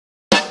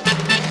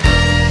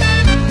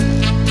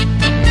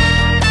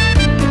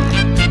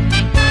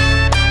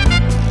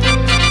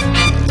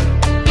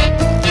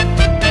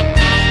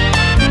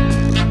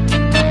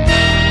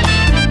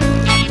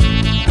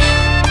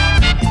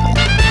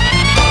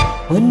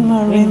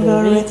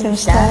Marimba rhythm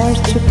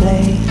starts to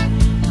play,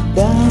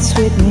 dance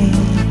with me,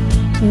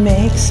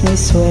 makes me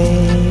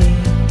sway.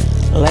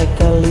 Like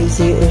a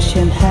lazy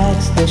ocean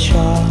hugs the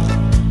shore,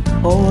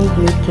 hold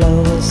me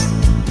close,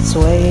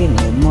 sway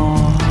me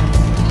more.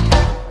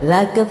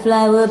 Like a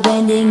flower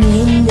bending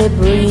in the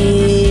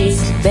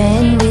breeze,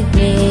 bend with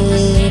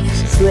me,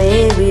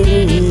 sway with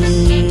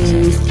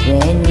ease.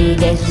 When we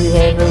dance you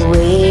have a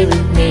way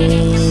with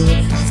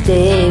me,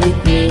 stay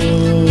with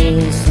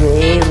me,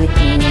 sway with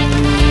me.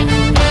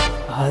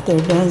 Other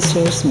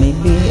dancers may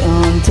be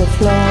on the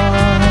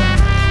floor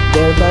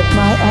there, but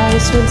my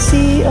eyes will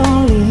see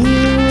only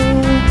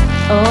you.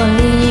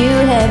 Only you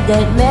have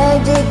that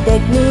magic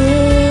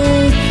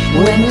technique.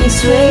 When we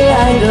sway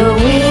I go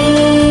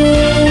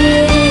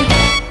weak.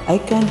 I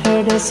can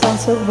hear the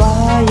sounds of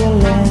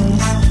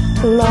violence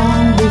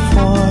long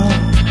before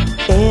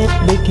it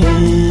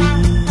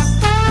begins.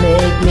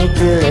 Make me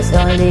curious,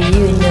 only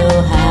you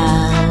know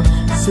how.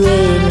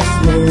 Sway me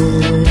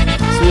smooth,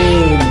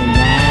 sway me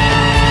now.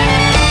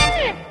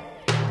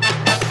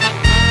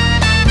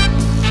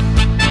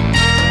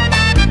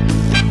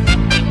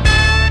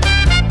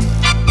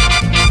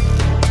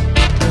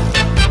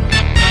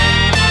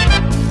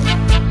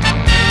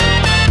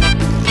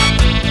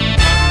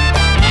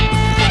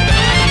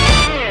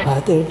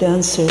 Other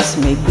dancers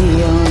may be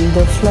on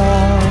the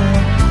floor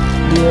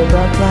dear,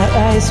 but my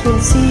eyes will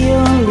see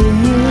only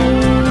you.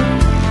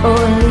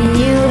 Only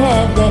you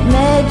have that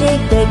magic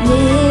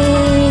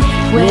technique.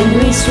 When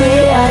we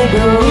sway I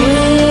go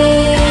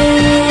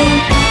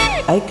weak.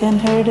 I can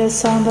hear the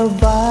sound of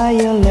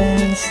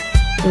violence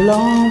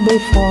long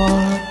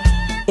before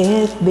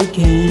it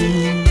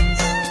begins.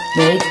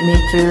 Make me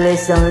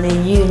curious, only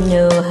you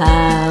know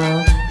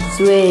how.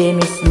 Sway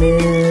me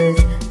smooth,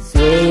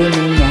 sway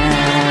me now.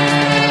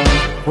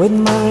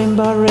 When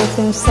marimba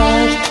rhythm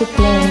starts to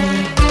play,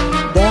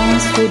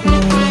 dance with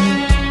me,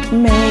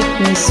 make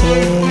me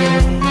sway.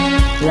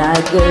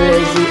 Like a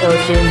lazy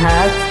ocean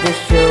hugs the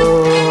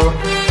shore,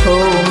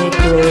 hold me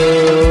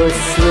close,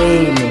 sway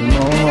me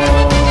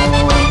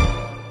more.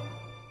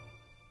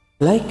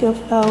 Like a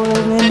flower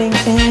bending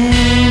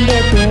in the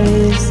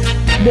breeze,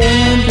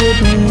 bend with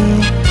me,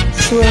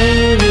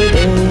 sway with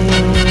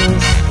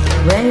ease.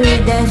 When we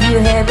dance you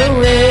have a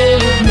way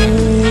with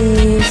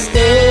me,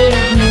 stay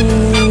with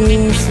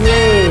me,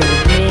 sway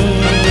with me.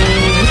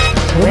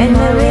 When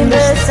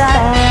marimba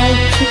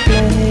starts to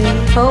play,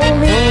 hold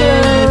me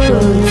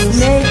close,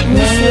 make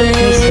me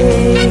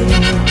sway.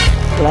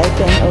 Like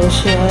an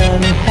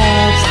ocean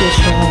hugs the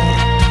shore,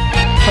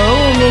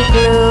 hold me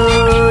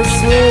close,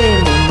 sway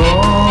me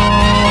more.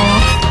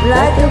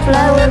 Like a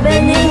flower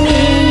bending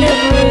in the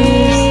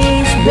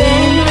breeze,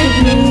 bend with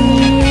me,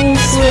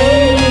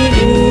 sway with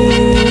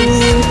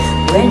ease.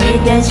 When we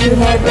dance you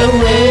have a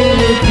way